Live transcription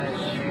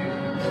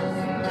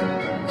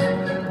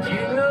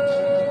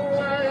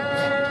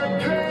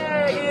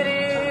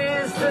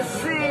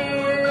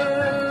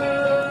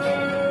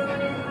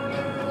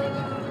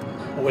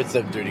What's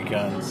up, Dirty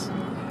Cons?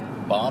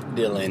 Bob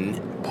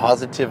Dylan,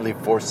 Positively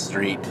 4th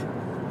Street.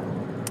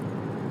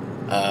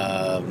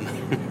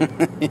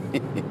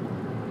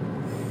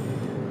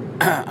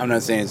 I'm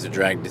not saying it's a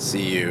drag to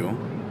see you.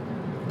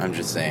 I'm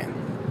just saying.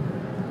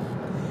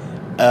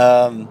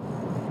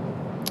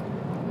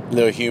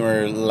 Little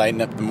humor,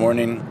 lighten up the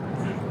morning.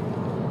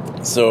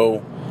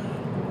 So,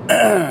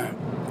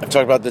 I've talked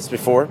about this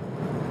before.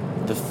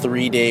 The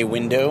 3-day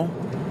window.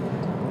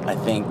 I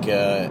think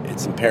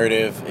it's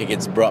imperative it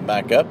gets brought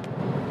back up.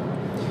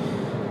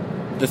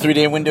 The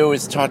 3-day window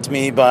was taught to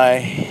me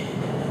by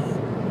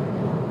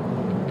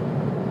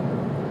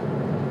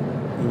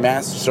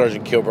Master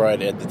Sergeant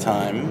Kilbride at the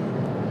time.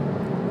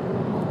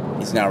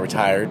 He's now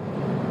retired.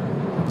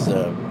 He's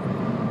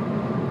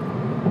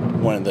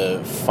one of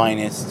the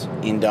finest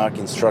in-dock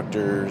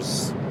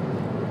instructors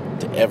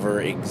to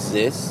ever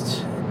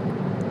exist.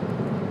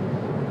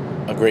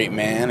 A great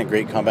man, a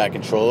great combat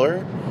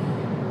controller,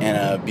 and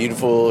a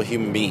beautiful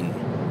human being.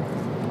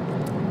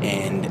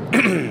 And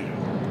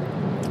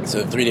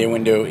so the 3-day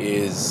window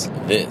is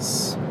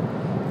this: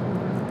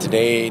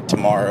 today,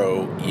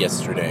 tomorrow,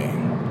 yesterday.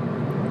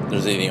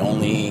 Those are the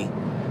only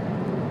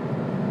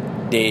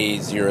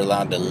days you're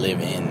allowed to live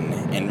in.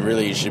 And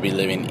really you should be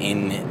living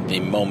in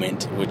the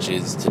moment, which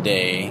is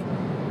today.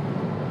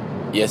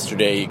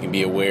 Yesterday you can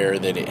be aware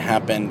that it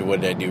happened. What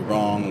did I do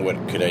wrong?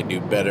 What could I do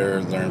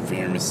better? Learn from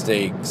your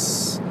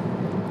mistakes.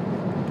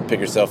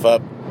 Pick yourself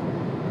up.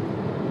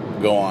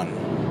 Go on.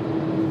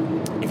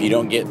 If you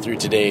don't get through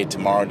today,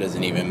 tomorrow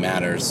doesn't even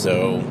matter.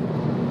 So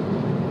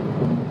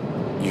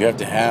you have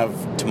to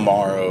have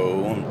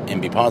tomorrow and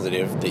be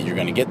positive that you're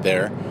going to get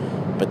there.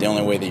 But the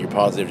only way that you're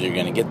positive you're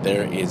going to get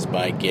there is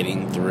by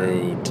getting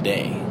through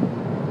today.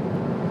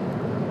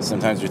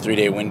 Sometimes your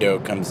 3-day window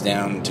comes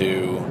down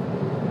to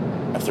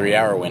a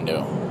 3-hour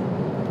window.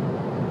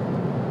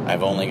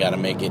 I've only got to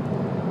make it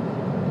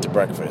to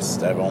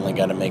breakfast. I've only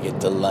got to make it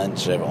to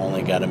lunch. I've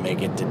only got to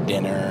make it to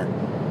dinner.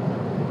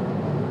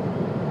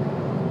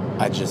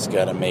 I just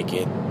got to make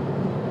it,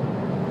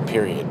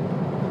 period.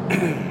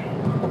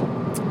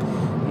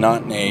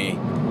 Not in a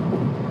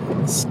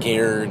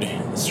scared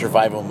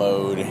survival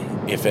mode,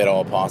 if at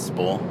all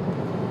possible.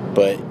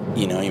 But,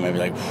 you might be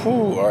like,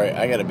 whew, all right,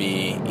 I got to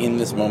be in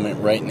this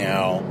moment right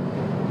now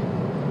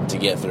to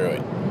get through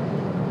it.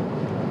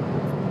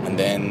 And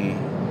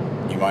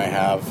then you might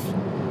have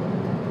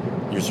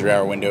your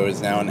 3-hour window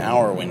is now an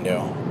hour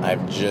window.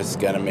 I've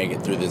just got to make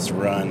it through this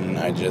run.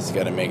 I just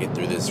got to make it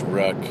through this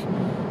ruck.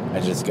 I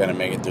just got to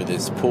make it through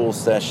this pool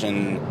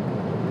session.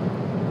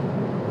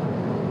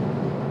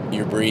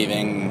 You're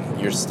breathing,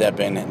 you're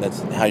stepping.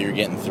 That's how you're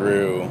getting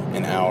through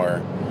an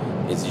hour.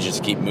 Is you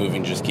just keep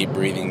moving, just keep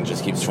breathing,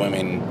 just keep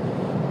swimming,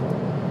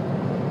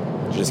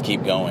 just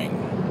keep going.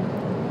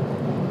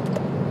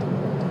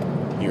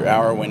 Your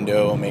hour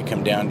window may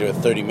come down to a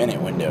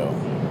 30-minute window.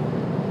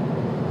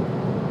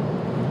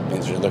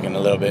 Things are looking a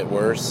little bit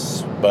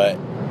worse, but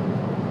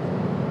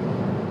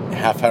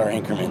half-hour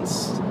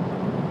increments.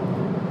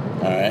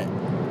 Alright?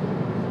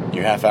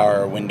 Your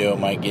half-hour window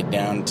might get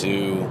down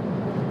to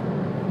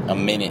a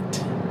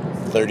minute,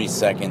 30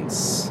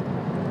 seconds,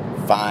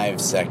 5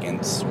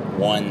 seconds,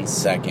 1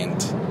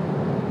 second.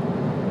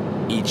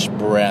 Each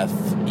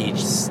breath,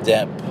 each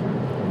step,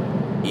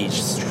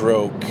 each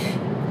stroke,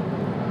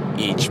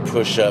 each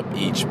push-up,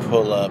 each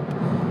pull-up,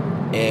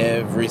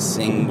 every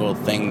single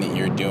thing that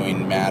you're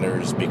doing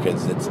matters,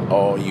 because it's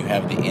all you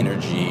have the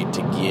energy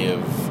to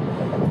give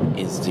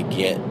is to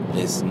get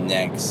this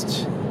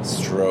next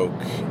stroke,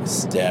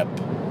 step,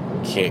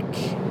 kick.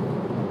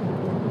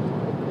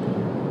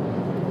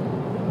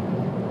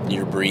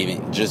 You're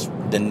breathing, just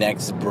the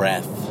next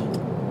breath.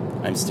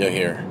 I'm still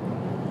here.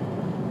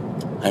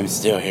 I'm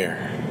still here.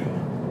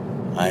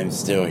 I'm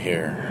still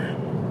here.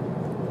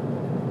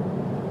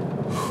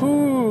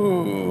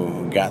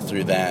 Whew, got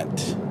through that.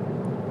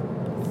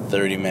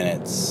 30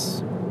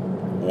 minutes,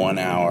 1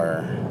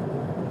 hour,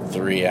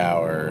 3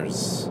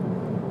 hours,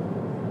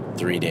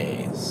 3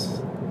 days.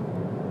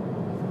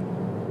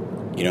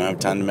 You don't have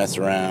time to mess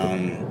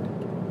around.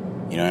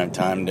 You don't have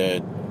time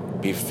to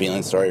be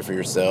feeling sorry for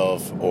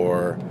yourself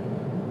or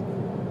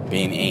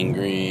being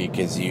angry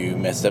because you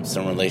messed up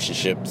some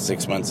relationship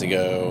 6 months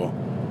ago,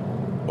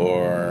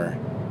 or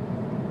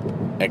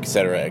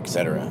etc.,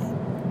 etc.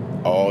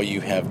 All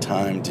you have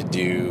time to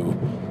do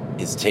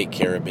is take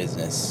care of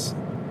business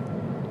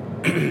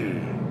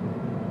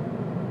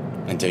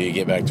until you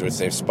get back to a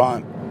safe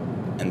spot,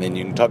 and then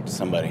you can talk to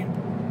somebody.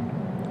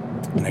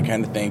 And I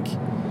kind of think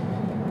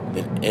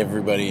that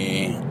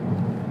everybody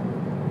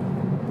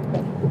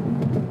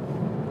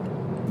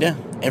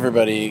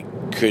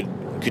could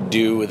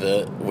do with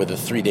a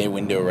 3-day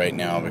window right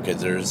now,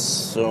 because there's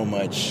so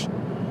much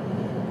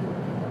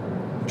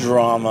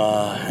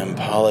drama and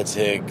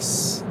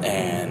politics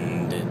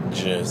and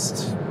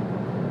just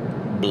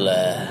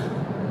blah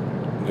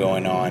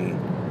going on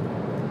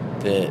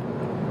that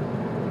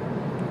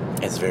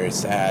it's very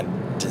sad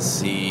to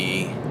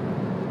see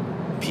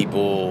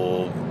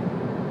people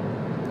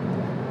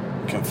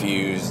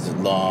confused,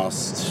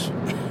 lost,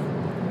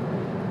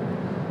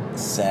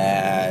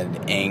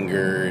 sad,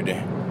 angered,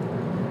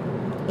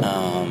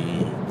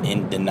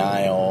 in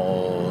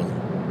denial,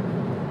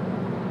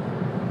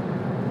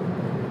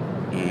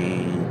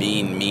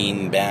 being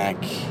mean back.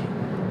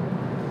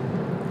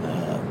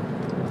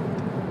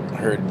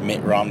 I heard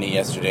Mitt Romney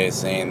yesterday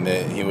saying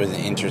that he wasn't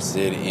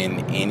interested in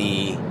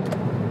any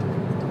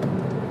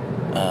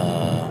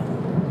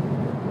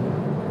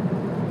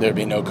there'd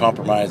be no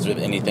compromise with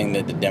anything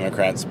that the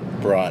Democrats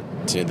brought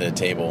to the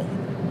table.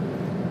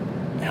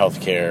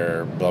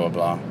 Healthcare, blah, blah,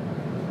 blah.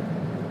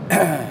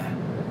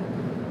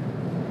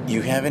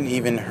 You haven't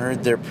even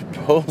heard their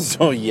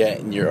proposal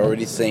yet, and you're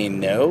already saying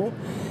no?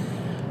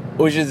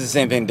 Which is the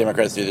same thing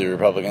Democrats do to the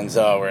Republicans.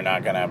 Oh, we're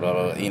not gonna, blah,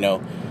 blah, blah. You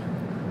know,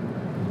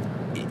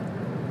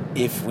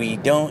 if we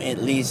don't at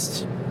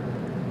least...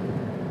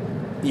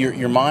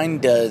 Your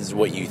mind does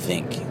what you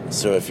think.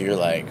 So if you're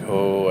like,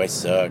 oh, I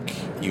suck,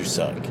 you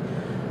suck.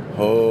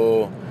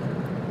 Oh,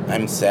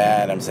 I'm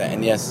sad.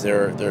 And yes,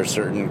 there are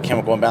certain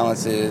chemical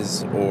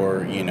imbalances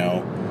or, you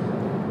know,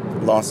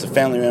 loss of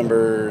family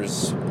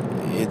members.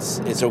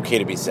 It's okay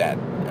to be sad.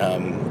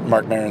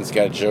 Mark Maron's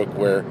got a joke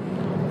where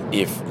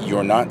if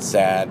you're not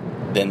sad,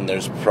 then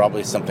there's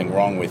probably something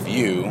wrong with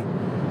you,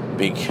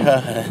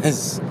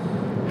 because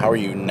how are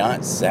you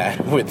not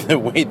sad with the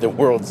way the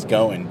world's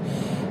going?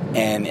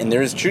 And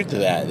there's truth to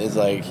that. It's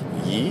like,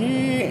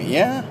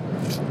 yeah,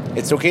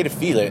 it's okay to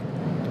feel it.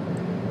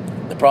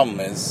 The problem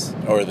is,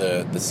 or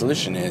the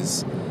solution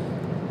is,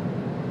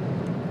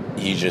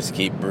 you just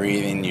keep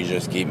breathing, you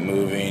just keep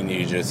moving,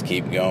 you just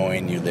keep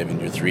going, you live in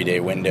your 3-day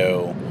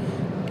window,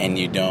 and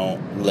you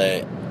don't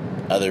let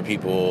other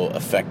people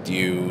affect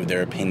you,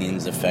 their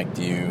opinions affect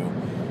you,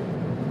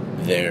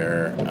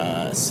 their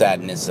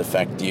sadness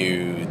affect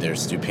you, their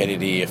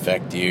stupidity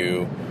affect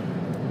you.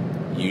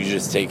 You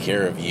just take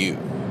care of you.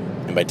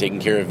 And by taking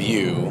care of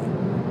you,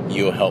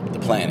 you'll help the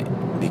planet.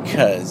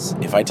 Because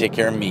if I take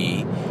care of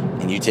me,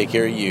 and you take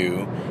care of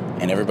you,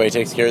 and everybody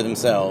takes care of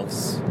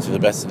themselves to the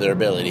best of their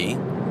ability,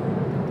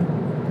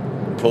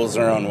 pulls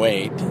their own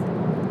weight,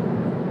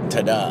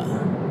 ta-da.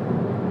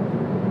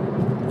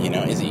 You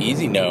know, is it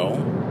easy?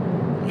 No.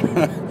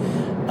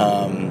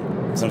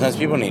 Sometimes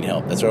people need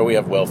help. That's why we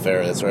have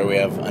welfare. That's why we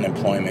have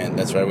unemployment.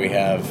 That's why we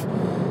have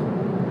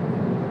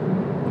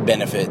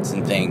benefits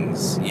and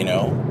things, you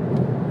know.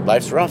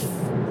 Life's rough.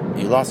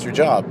 You lost your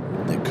job.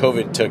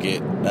 COVID took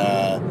it.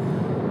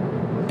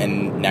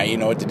 And now you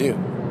know what to do.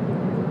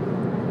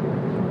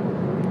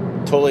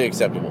 Totally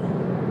acceptable.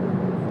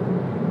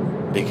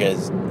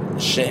 Because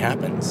shit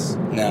happens.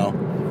 Now,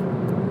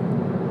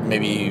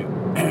 maybe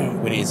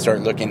we need to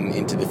start looking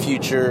into the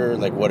future.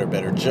 Like, what are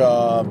better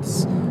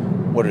jobs?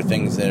 What are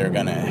things that are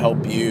going to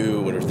help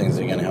you? What are things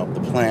that are going to help the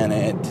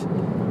planet?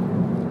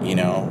 You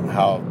know,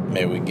 how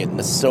maybe we can get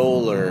into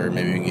solar.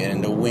 Maybe we can get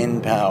into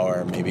wind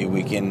power. Maybe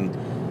we can,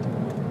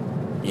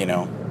 you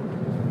know,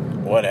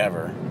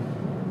 whatever.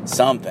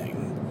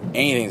 Something.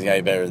 Anything's got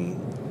to be better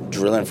than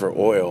drilling for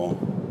oil.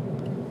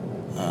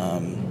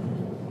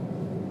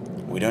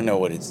 We don't know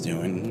what it's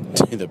doing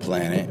to the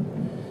planet.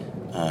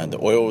 The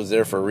oil was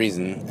there for a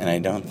reason, and I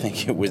don't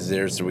think it was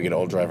there so we could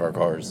all drive our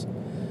cars.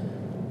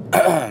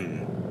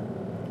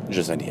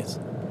 Just ideas.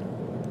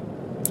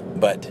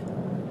 But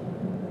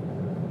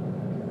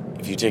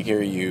if you take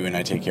care of you and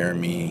I take care of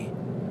me,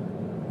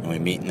 and we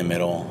meet in the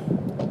middle,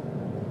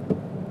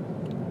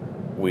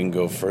 we can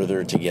go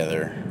further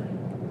together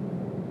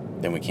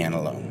than we can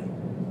alone.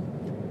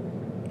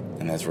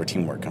 And that's where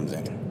teamwork comes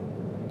in.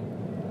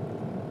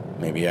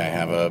 Maybe I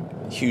have a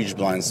huge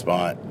blind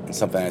spot and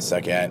something I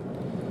suck at,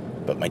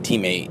 but my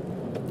teammate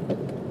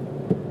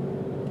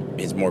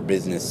is more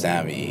business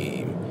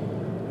savvy,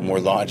 more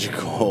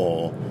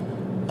logical,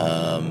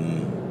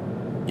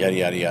 yada,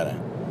 yada, yada.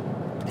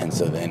 And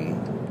so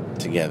then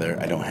together,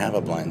 I don't have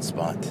a blind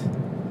spot.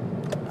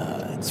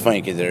 It's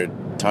funny because they're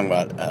talking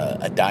about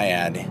a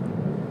dyad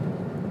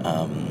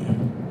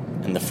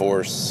in the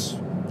Force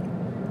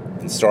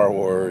in Star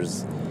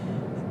Wars,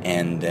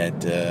 and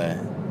that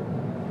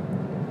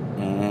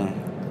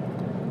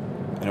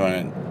I don't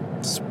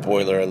want to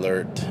spoiler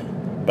alert,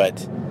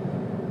 but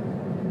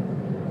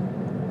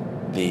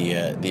the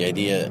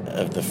idea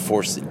of the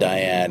Force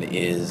dyad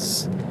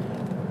is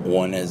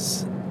one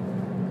has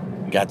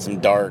got some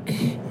dark,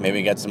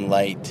 maybe got some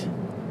light.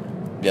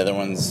 The other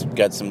one's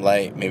got some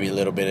light, maybe a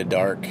little bit of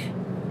dark.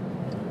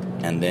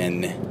 And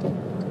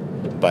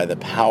then by the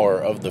power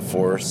of the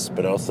Force,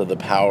 but also the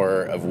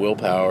power of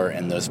willpower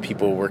and those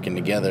people working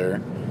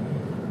together,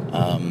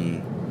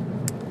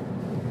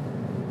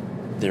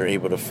 they're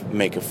able to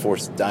make a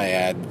Force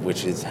dyad,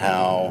 which is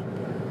how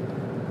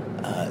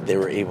they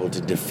were able to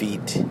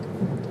defeat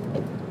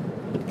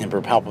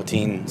Emperor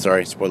Palpatine,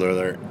 sorry, spoiler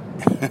alert,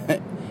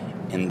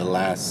 in the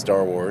last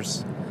Star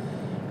Wars.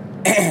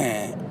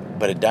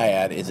 But a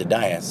dyad is a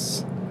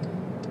dais.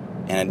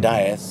 And a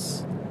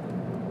dais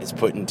is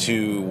putting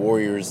two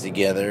warriors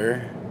together.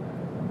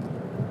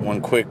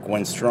 One quick,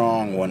 one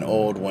strong, one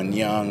old, one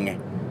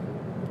young.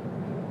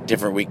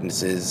 Different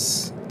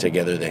weaknesses.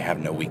 Together they have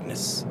no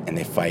weakness. And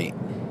they fight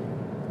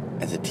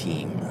as a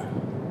team.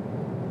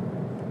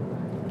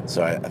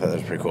 So I thought that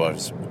was pretty cool. I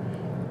was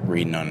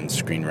reading on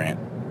Screen Rant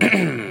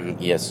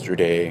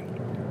yesterday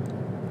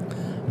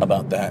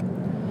about that.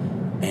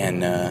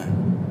 And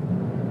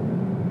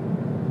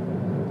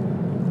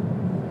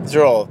these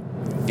are all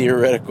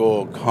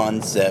theoretical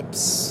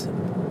concepts,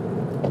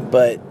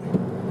 but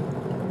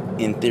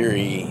in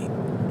theory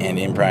and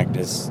in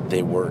practice,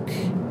 they work.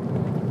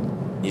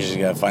 You just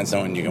gotta find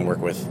someone you can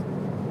work with.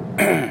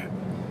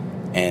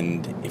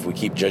 And if we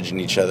keep judging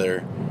each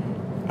other,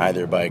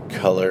 either by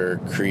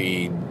color,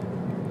 creed,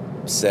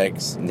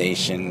 sex,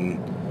 nation,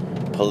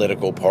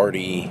 political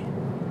party,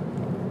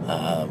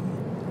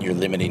 you're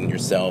limiting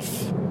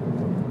yourself.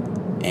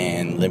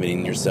 And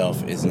limiting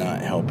yourself is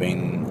not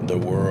helping the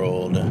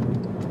world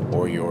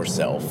or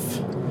yourself.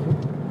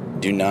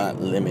 Do not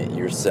limit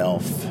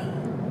yourself.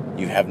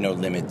 You have no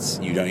limits.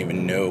 You don't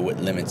even know what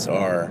limits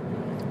are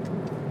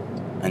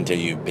until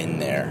you've been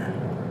there.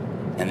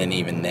 And then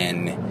even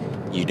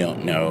then, you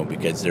don't know,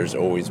 because there's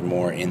always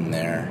more in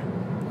there.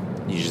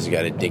 You just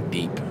got to dig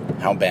deep.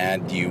 How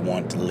bad do you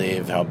want to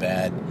live? How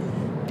bad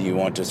do you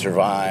want to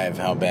survive?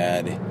 How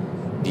bad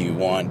do you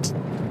want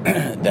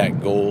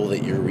that goal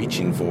that you're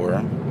reaching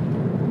for?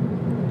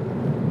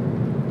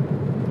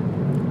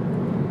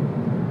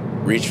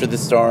 Reach for the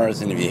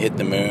stars, and if you hit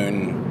the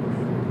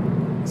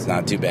moon, it's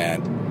not too bad.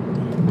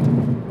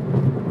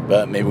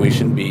 But maybe we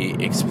shouldn't be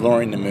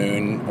exploring the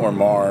moon or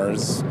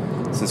Mars,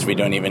 since we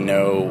don't even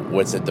know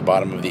what's at the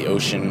bottom of the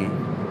ocean,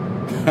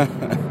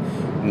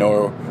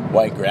 nor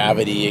why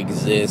gravity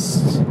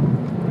exists.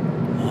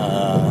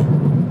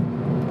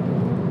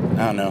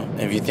 I don't know.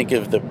 If you think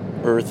of the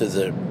Earth as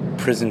a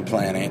prison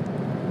planet,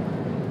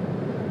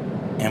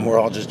 and we're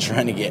all just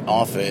trying to get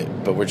off it,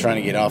 but we're trying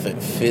to get off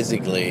it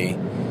physically,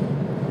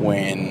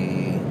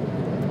 when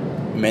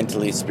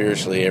mentally,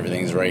 spiritually,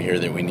 everything's right here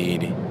that we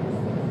need.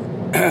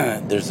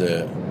 There's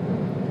a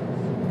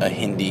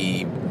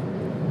Hindi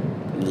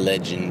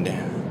legend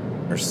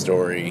or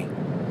story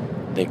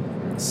that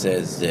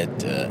says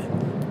that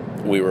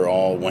we were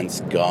all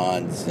once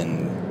gods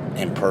and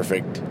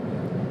perfect,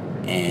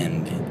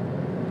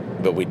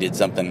 but we did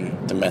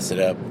something to mess it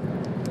up.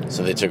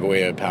 So they took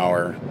away our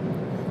power,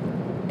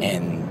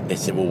 and they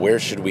said, well, where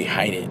should we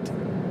hide it?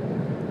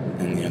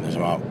 And there's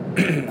about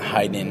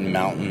hiding in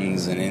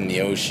mountains and in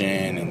the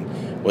ocean, and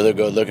they'll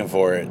go looking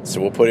for it.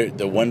 So we'll put it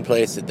the one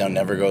place that they'll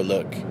never go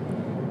look: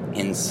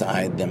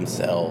 inside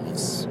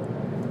themselves.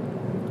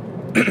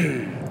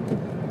 A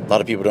lot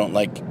of people don't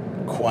like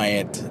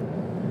quiet,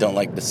 don't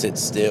like to sit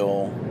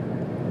still,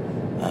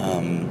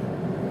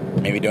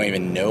 maybe don't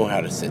even know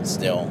how to sit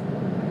still.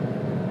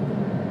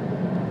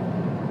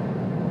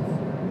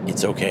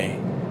 It's okay.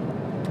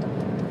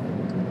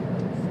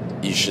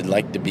 You should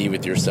like to be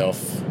with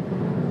yourself.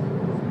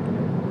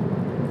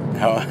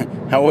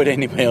 How would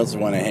anybody else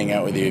want to hang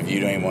out with you if you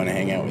don't even want to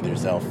hang out with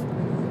yourself?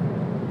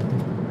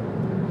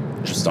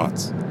 Just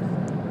thoughts.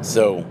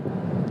 So,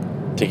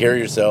 take care of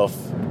yourself,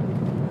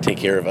 take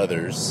care of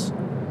others,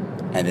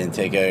 and then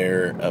take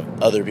care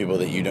of other people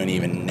that you don't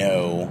even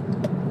know,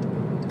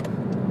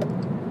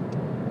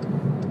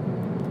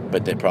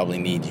 but they probably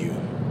need you.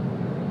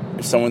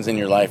 If someone's in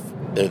your life,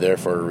 they're there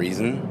for a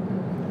reason.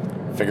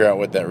 Figure out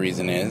what that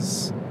reason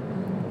is.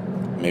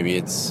 Maybe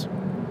it's,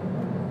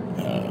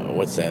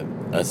 what's that?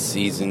 A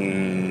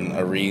season,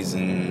 a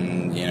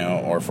reason,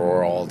 or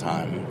for all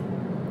time.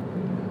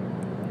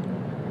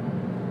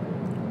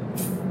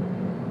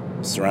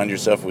 Surround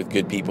yourself with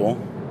good people.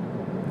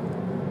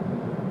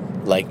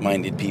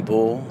 Like-minded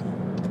people.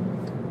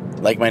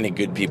 Like-minded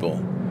good people.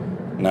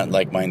 Not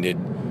like-minded...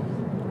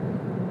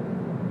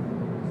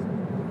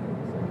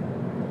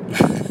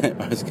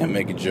 I was going to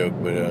make a joke,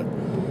 but...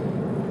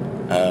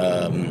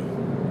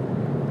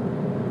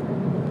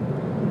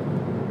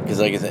 because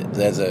like I said,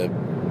 as a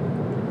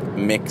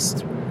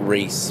mixed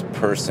race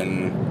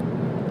person,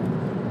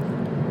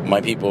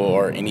 my people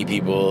are any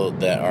people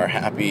that are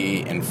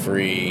happy and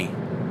free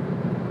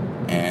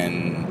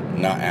and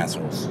not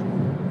assholes.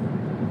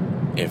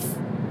 If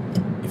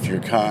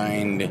you're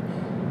kind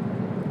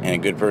and a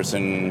good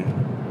person,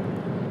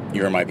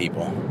 you're my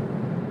people.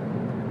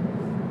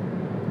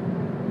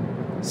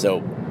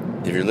 So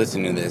if you're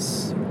listening to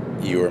this,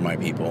 you are my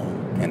people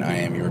and I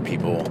am your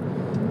people,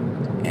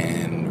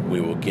 and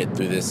we will get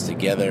through this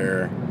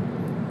together.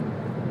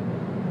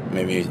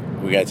 Maybe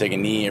we gotta take a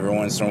knee every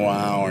once in a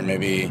while, or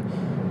maybe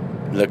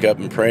look up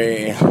and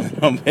pray a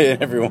little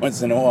bit every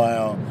once in a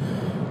while.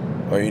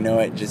 Or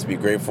just be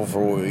grateful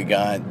for what we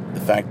got. The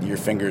fact that your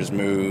fingers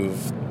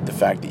move, the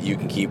fact that you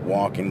can keep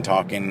walking,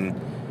 talking,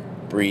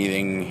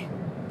 breathing,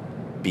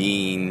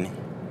 being,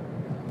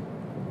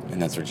 and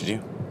that's what you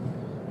do.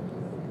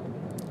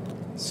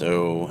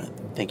 So,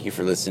 thank you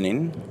for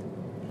listening.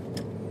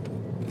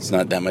 It's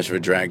not that much of a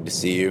drag to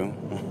see you.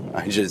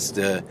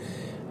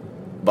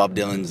 Bob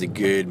Dylan's a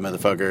good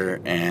motherfucker,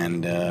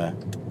 and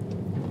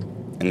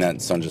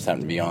that song just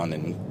happened to be on,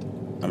 and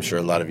I'm sure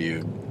a lot of you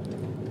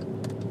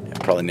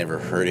have probably never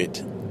heard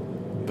it,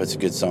 but it's a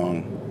good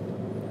song.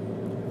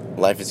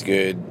 Life is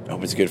good. I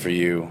hope it's good for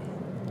you.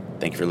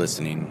 Thank you for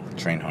listening.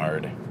 Train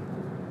hard.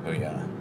 Oh yeah.